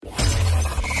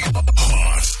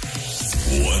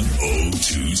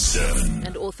1027.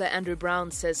 And author Andrew Brown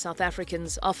says South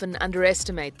Africans often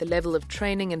underestimate the level of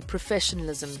training and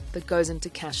professionalism that goes into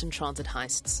cash and transit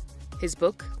heists. His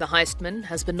book, The Heistmen,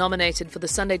 has been nominated for the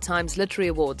Sunday Times Literary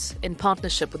Awards in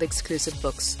partnership with Exclusive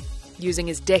Books. Using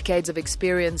his decades of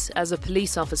experience as a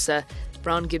police officer,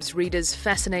 Brown gives readers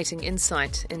fascinating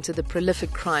insight into the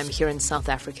prolific crime here in South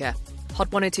Africa. Hot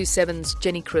 1027's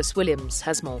Jenny Crwys-Williams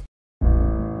has more.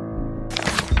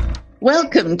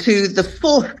 Welcome to the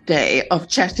fourth day of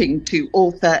chatting to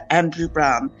author Andrew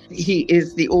Brown. He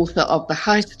is the author of The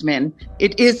Heistmen.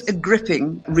 It is a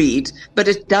gripping read, but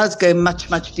it does go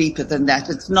much, much deeper than that.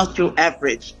 It's not your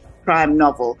average crime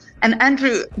novel. And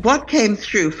Andrew, what came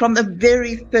through from the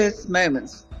very first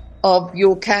moments of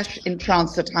your cash in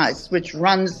transit heist, which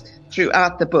runs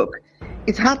throughout the book,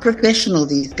 is how professional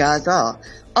these guys are.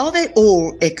 Are they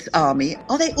all ex-army?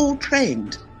 Are they all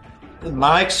trained?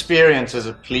 My experience as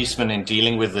a policeman in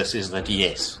dealing with this is that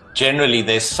yes, generally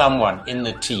there's someone in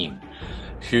the team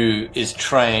who is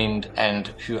trained and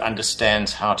who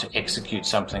understands how to execute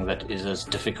something that is as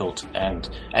difficult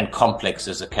and complex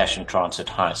as a cash and transit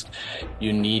heist.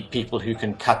 You need people who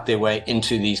can cut their way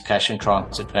into these cash and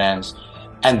transit vans.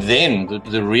 And then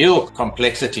the real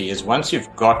complexity is once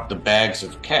you've got the bags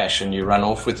of cash and you run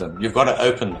off with them, you've got to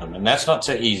open them. And that's not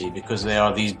so easy because there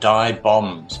are these dye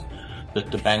bombs that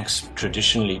the banks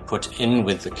traditionally put in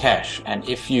with the cash. And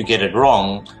if you get it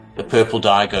wrong, the purple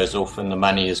dye goes off and the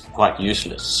money is quite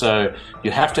useless. So you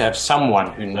have to have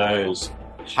someone who knows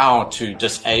how to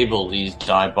disable these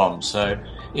dye bombs. So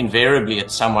invariably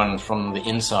it's someone from the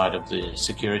inside of the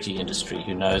security industry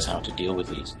who knows how to deal with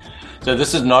these. So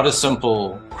this is not a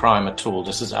simple crime at all.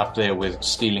 This is up there with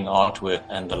stealing artwork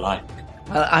and the like.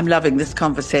 Well, I'm loving this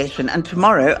conversation. And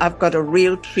tomorrow I've got a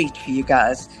real treat for you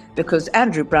guys because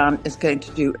Andrew Brown is going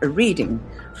to do a reading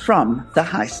from The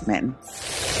Heistmen.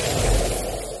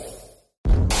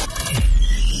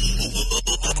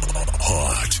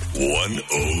 Hot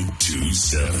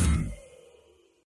 1027.